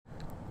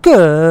Good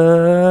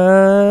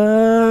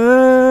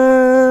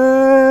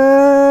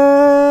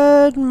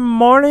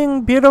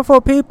morning,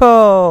 beautiful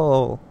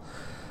people.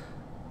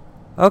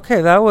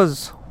 Okay, that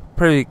was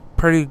pretty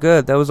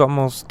good. That was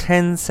almost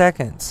 10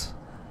 seconds.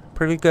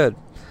 Pretty good.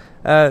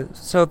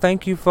 So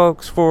thank you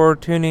folks for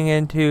tuning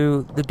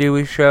into The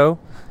Dewey Show.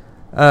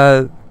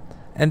 And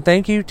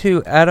thank you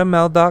to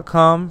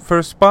AdamL.com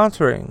for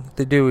sponsoring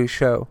The Dewey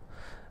Show.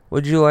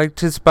 Would you like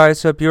to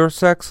spice up your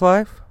sex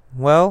life?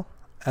 Well,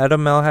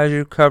 AdamL has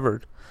you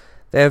covered.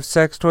 They have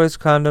sex toys,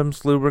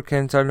 condoms,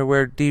 lubricants,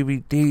 underwear,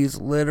 DVDs,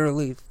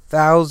 literally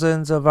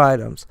thousands of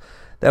items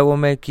that will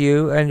make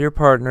you and your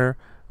partner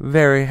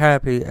very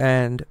happy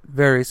and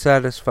very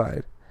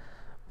satisfied.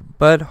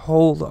 But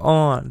hold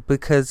on,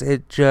 because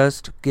it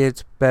just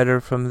gets better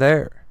from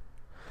there.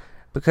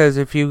 Because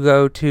if you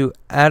go to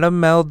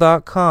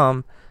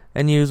AdamL.com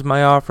and use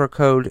my offer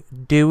code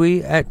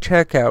DEWEY at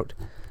checkout,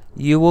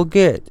 you will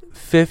get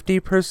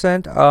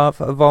 50%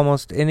 off of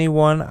almost any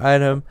one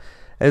item,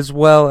 as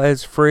well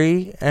as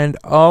free and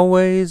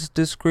always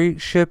discreet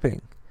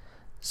shipping.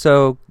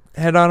 So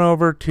head on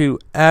over to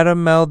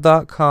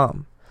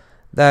AdamL.com.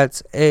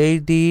 That's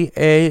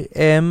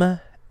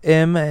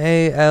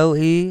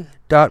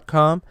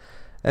ADAMMALE.com.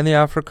 And the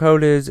offer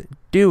code is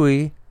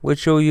DEWEY,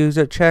 which you'll use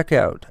at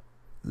checkout.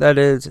 That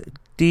is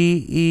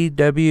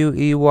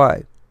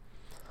DEWEY.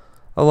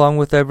 Along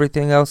with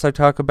everything else I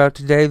talk about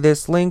today,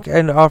 this link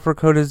and offer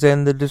code is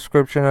in the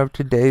description of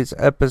today's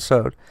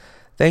episode.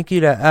 Thank you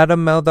to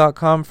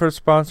AdamL.com for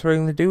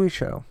sponsoring The Dewey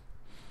Show.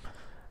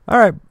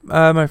 Alright,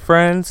 my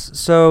friends,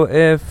 so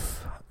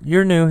if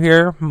you're new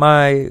here,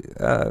 my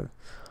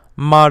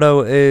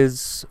motto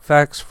is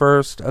facts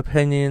first,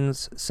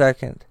 opinions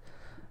second.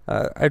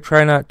 I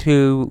try not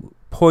to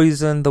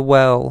poison the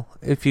well,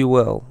 if you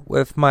will,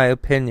 with my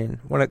opinion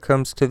when it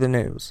comes to the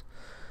news.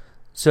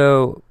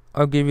 So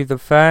I'll give you the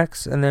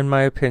facts and then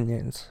my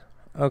opinions.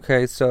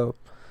 Okay, so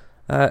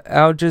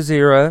Al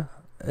Jazeera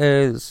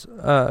is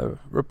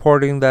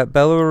reporting that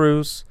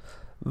Belarus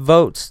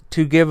votes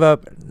to give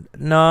up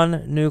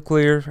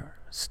non-nuclear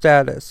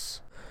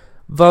status.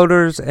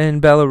 Voters in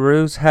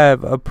Belarus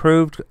have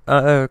approved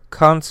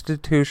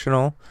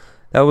constitutional.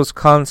 That was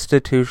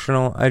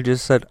constitutional. I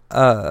just said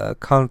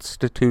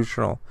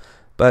constitutional.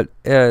 But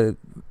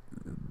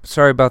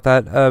sorry about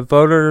that.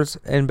 Voters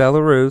in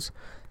Belarus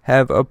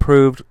have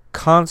approved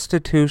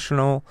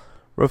constitutional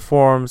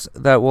reforms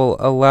that will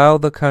allow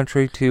the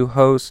country to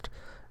host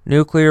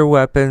nuclear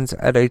weapons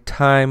at a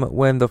time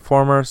when the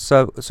former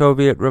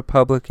Soviet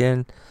Republic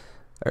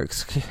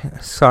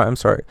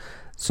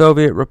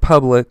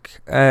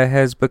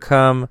has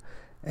become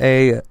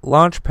a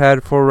launch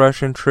pad for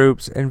Russian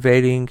troops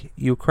invading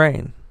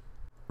Ukraine.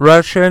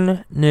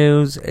 Russian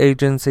news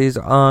agencies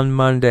on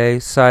Monday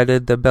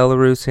cited the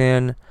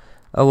Belarusian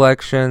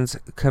Elections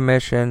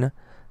Commission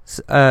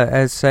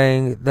as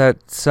saying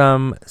that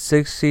some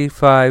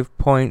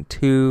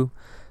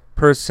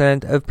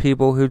 65.2% of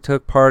people who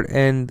took part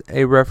in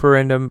a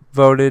referendum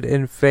voted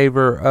in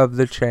favor of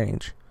the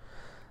change.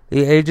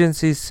 The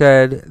agency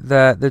said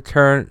that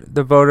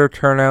the voter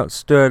turnout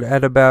stood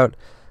at about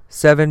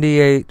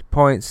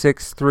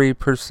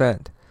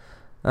 78.63%.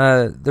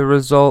 The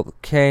result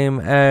came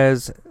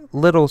as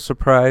little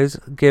surprise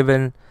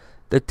given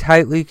the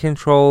tightly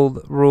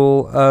controlled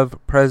rule of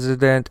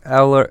President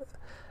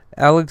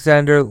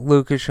Alexander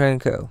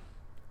Lukashenko.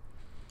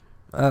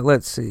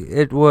 Let's see.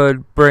 It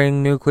would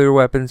bring nuclear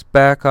weapons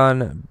back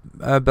on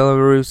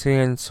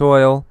Belarusian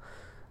soil.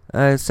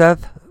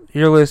 Seth,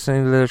 you're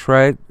listening to this,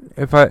 right?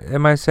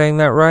 Am I saying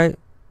that right?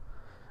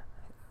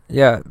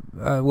 Yeah,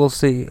 we'll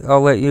see.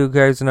 I'll let you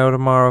guys know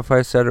tomorrow if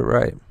I said it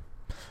right.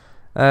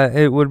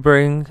 It would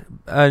bring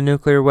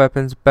nuclear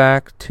weapons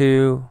back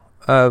to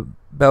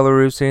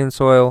Belarusian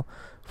soil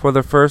for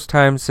the first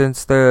time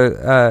since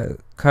the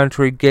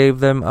country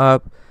gave them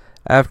up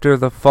after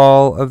the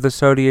fall of the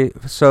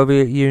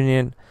Soviet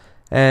Union,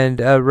 and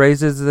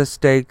raises the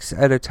stakes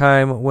at a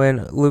time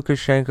when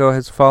Lukashenko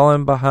has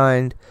fallen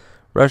behind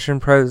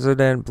Russian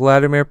President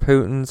Vladimir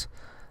Putin's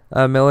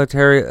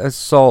military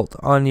assault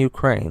on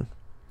Ukraine.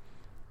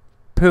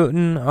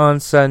 Putin on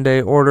Sunday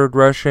ordered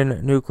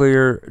Russian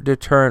nuclear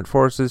deterrent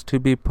forces to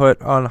be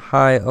put on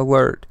high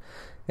alert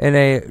in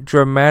a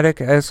dramatic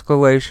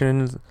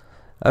escalation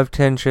of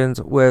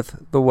tensions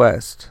with the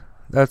West.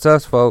 That's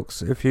us,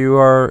 folks. If you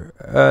are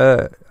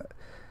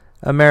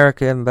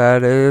American,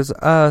 that is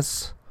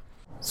us.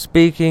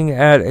 Speaking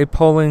at a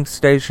polling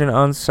station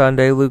on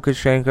Sunday,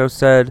 Lukashenko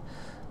said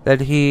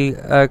that he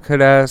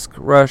could ask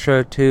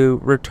Russia to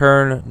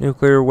return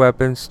nuclear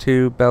weapons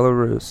to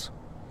Belarus.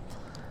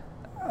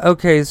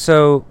 Okay,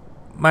 so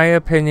my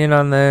opinion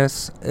on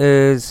this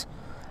is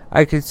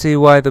I could see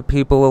why the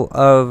people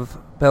of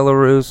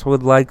Belarus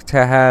would like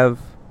to have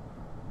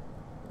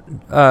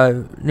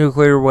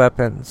nuclear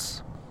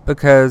weapons,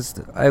 because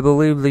I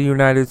believe the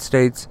United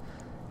States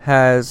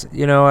has,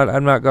 you know what,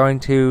 I'm not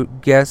going to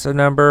guess a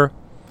number.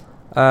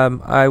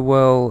 I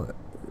will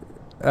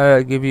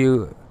give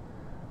you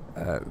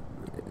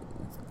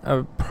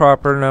a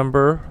proper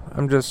number.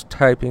 I'm just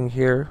typing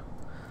here.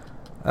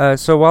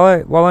 So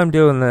while I'm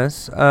doing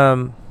this,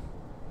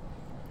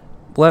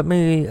 let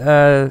me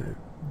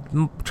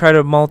try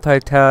to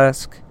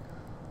multitask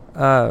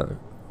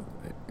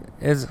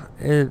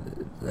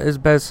as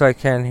best I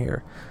can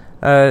here.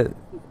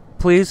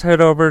 Please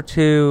head over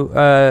to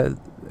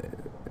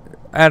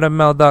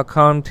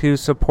AdamMel.com to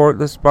support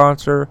the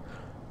sponsor,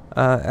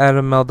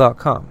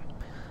 AdamMel.com.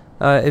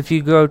 If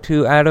you go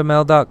to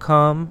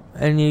AdamMel.com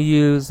and you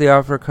use the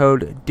offer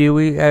code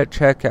DEWEY at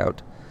checkout,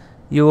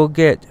 you will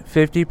get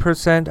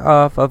 50%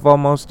 off of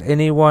almost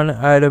any one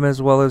item,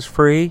 as well as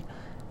free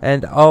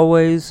and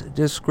always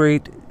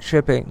discreet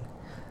shipping.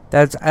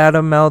 That's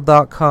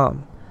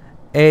AdamMel.com.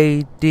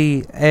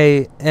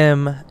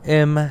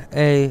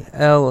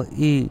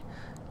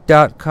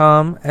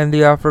 ADAMMALE.com, and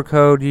the offer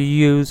code you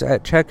use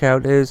at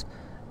checkout is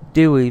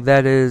DEWEY.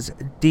 That is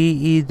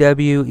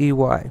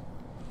DEWEY.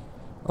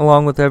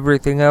 Along with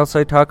everything else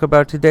I talk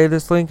about today,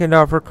 this link and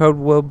offer code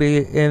will be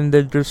in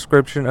the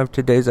description of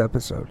today's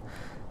episode.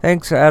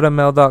 Thanks,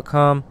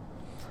 AdamMel.com.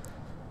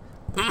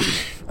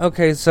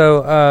 Okay,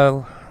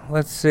 so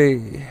let's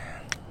see.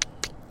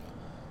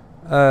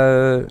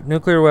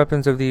 Nuclear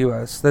weapons of the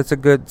U.S. That's a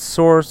good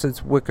source.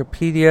 It's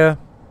Wikipedia.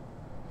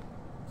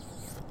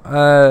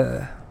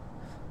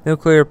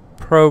 Nuclear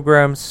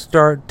program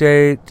start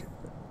date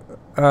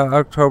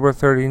October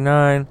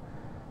 39.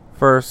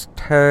 First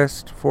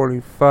test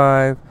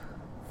 45.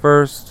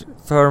 First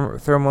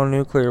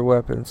thermonuclear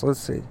weapons.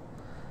 Let's see.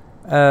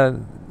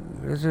 I'm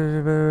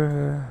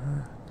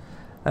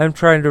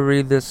trying to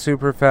read this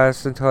super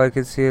fast until I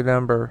can see a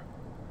number.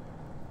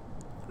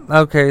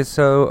 Okay,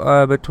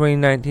 so between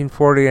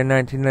 1940 and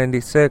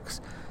 1996,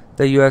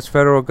 the U.S.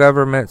 federal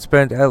government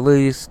spent at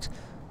least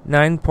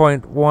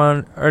 9.1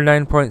 or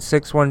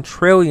 9.61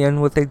 trillion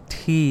with a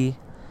T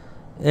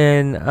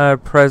in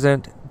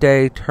present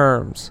day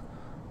terms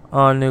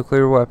on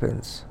nuclear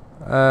weapons.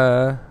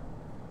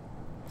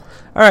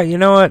 All right, you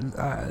know what?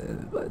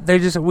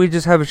 We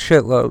just have a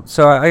shitload.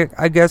 So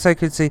I guess I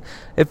could see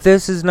if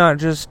this is not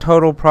just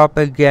total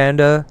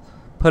propaganda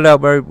put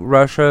out by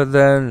Russia,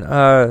 then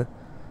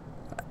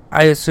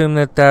I assume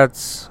that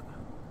that's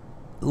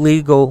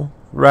legal,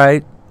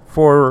 right,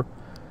 for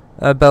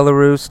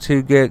Belarus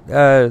to get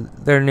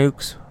their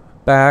nukes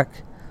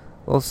back.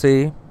 We'll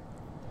see.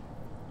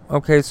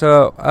 Okay,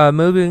 so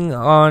moving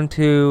on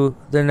to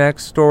the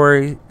next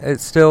story.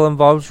 It still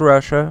involves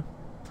Russia.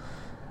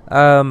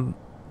 And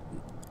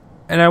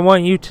I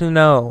want you to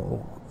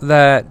know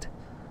that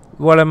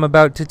what I'm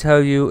about to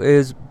tell you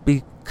is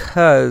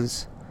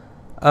because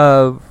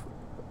of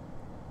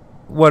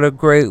what a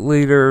great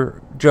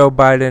leader Joe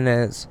Biden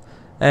is,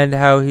 and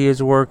how he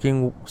is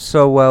working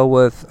so well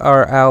with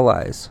our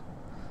allies,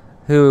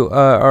 who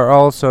are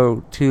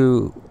also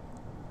to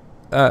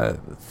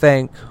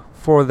thank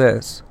for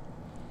this.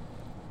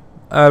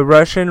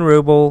 Russian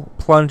ruble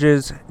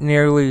plunges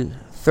nearly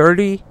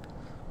 30%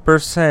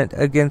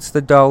 against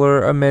the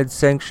dollar amid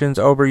sanctions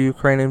over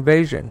Ukraine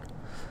invasion.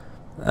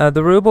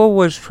 The ruble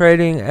was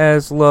trading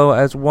as low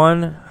as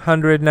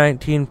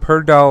 119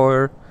 per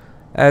dollar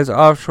as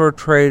offshore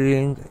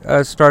trading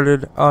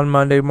started on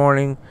Monday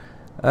morning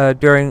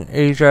during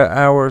Asia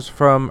hours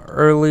from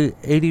early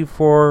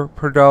 84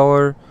 per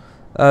dollar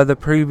the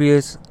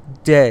previous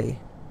day,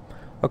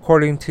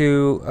 according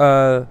to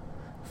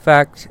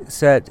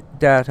FactSet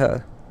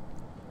data.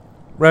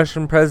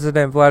 Russian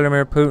President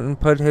Vladimir Putin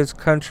put his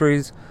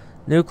country's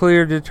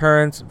nuclear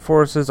deterrence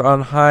forces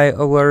on high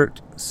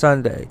alert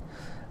Sunday.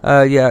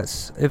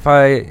 Yes,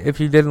 if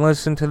you didn't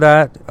listen to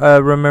that,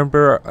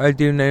 remember I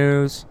do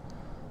news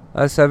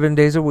 7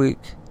 days a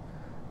week.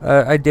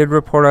 I did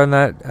report on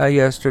that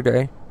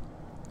yesterday.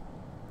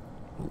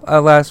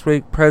 Last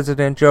week,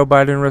 President Joe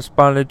Biden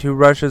responded to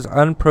Russia's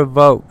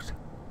unprovoked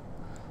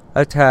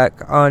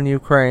attack on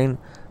Ukraine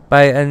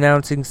by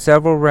announcing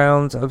several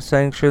rounds of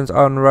sanctions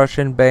on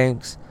Russian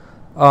banks,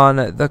 on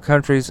the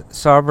country's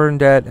sovereign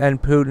debt,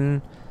 and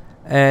Putin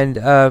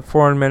and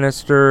Foreign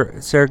Minister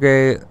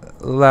Sergei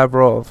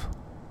Lavrov.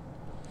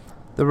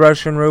 The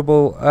Russian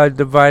ruble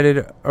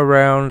divided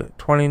around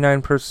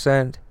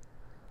 29%.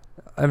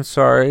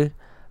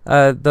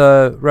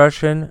 The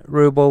Russian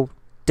ruble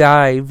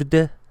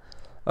dived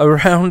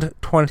around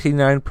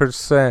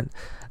 29%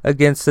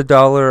 against the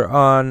dollar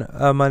on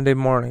Monday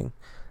morning,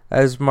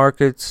 as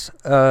markets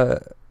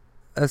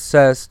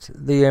assessed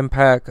the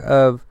impact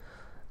of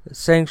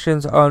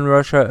sanctions on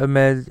Russia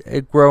amid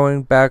a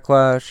growing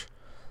backlash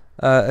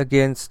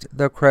against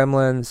the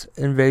Kremlin's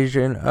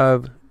invasion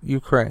of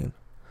Ukraine.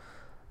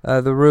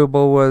 The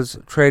ruble was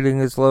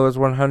trading as low as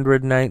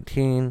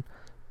 119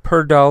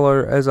 per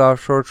dollar as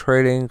offshore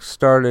trading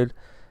started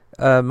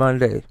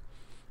Monday.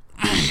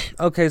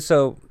 Okay,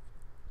 so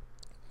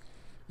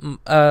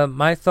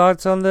my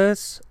thoughts on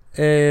this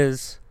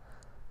is,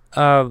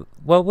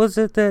 what was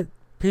it that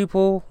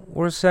people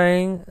were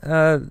saying?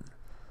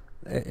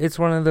 It's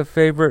one of the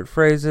favorite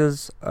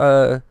phrases.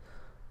 Oh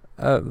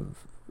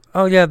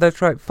yeah,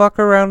 that's right. Fuck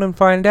around and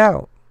find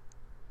out.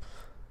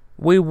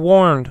 We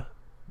warned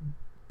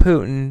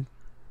Putin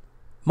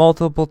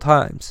multiple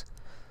times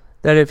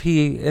that if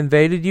he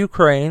invaded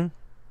Ukraine,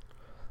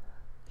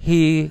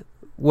 he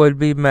would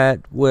be met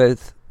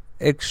with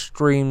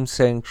extreme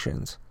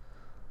sanctions.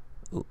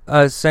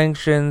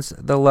 Sanctions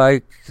the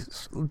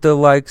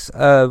likes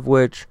of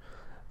which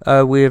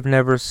we have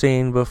never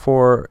seen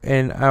before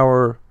in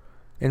our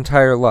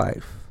entire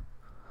life.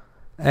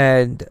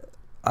 And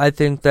I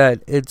think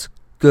that it's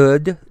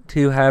good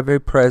to have a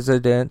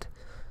president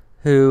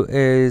who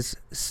is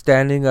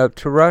standing up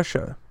to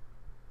Russia.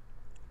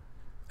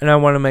 And I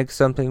want to make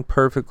something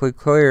perfectly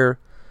clear,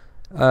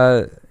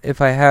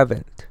 if I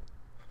haven't.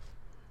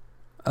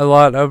 A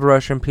lot of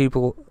Russian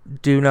people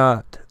do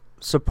not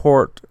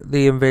support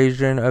the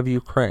invasion of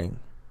Ukraine.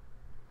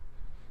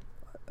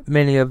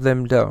 Many of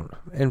them don't,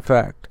 in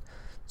fact.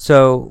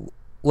 So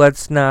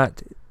let's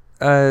not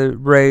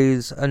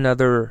raise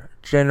another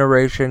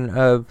generation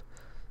of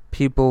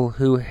people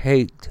who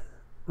hate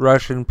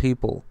Russian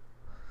people.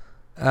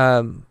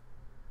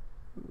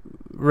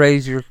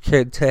 Raise your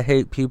kid to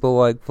hate people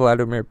like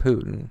Vladimir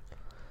Putin,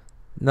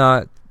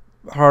 not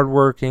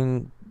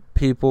hardworking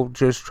people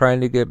just trying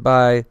to get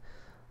by,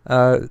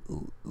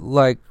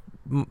 like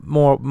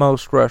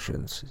most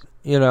Russians.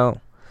 You know,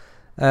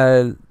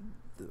 I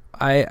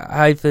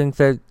think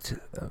that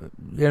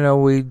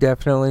we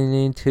definitely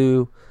need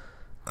to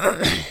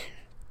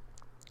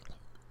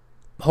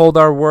hold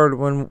our word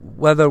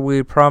whether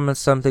we promise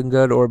something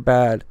good or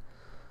bad.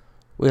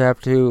 We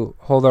have to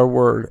hold our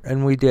word,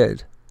 and we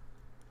did.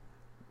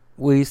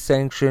 We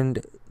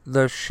sanctioned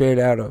the shit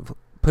out of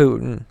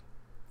Putin.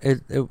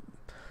 It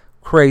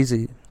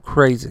crazy.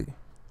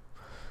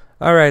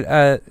 All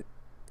right.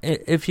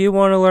 If you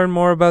want to learn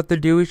more about the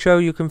Dewey Show,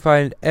 you can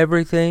find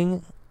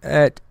everything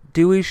at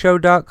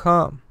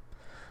DeweyShow.com.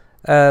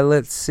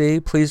 Let's see.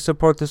 Please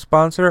support the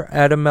sponsor,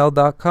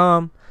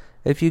 AdamL.com.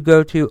 If you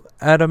go to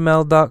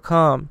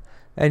AdamL.com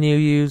and you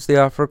use the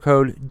offer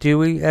code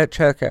Dewey at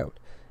checkout,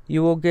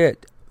 you will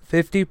get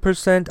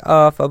 50%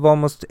 off of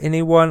almost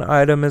any one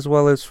item, as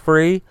well as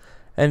free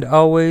and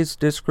always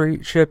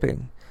discreet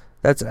shipping.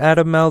 That's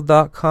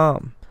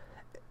AdamL.com.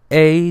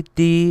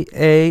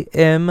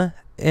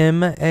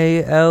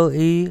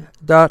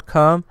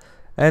 ADAMMALE.com.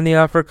 And the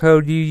offer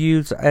code you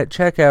use at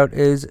checkout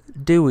is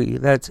Dewey.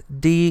 That's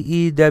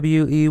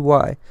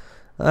DEWEY.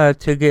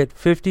 To get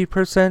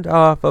 50%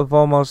 off of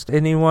almost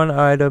any one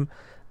item.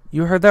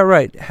 You heard that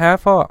right.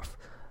 Half off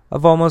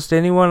of almost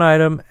any one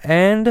item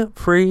and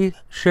free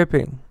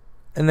shipping.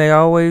 And they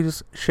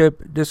always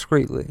ship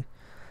discreetly.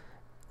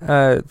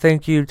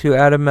 Thank you to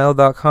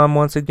AdamL.com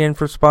once again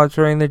for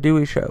sponsoring the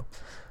Dewey Show.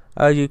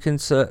 You can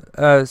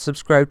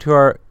subscribe to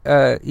our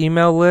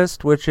email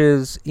list, which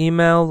is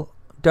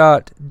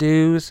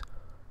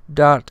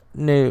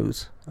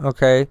email.dews.news.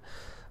 Okay.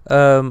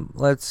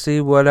 Let's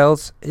see what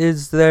else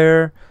is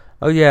there.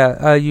 Oh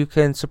yeah, you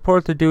can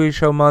support the Dewey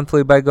Show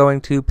monthly by going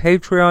to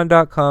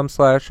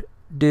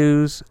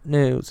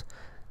patreon.com/dewsnews.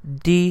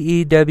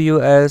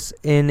 DEWSNEWS.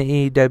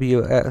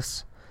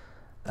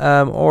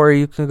 Or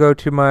you can go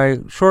to my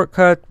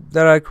shortcut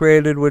that I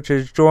created, which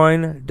is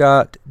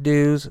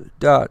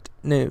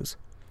join.dews.news.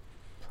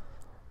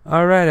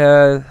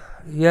 Alright,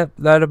 yep,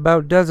 that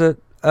about does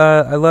it.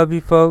 I love you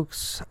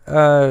folks.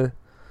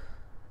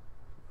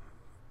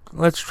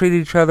 Let's treat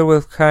each other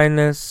with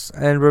kindness,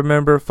 and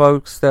remember,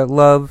 folks, that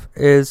love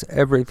is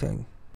everything.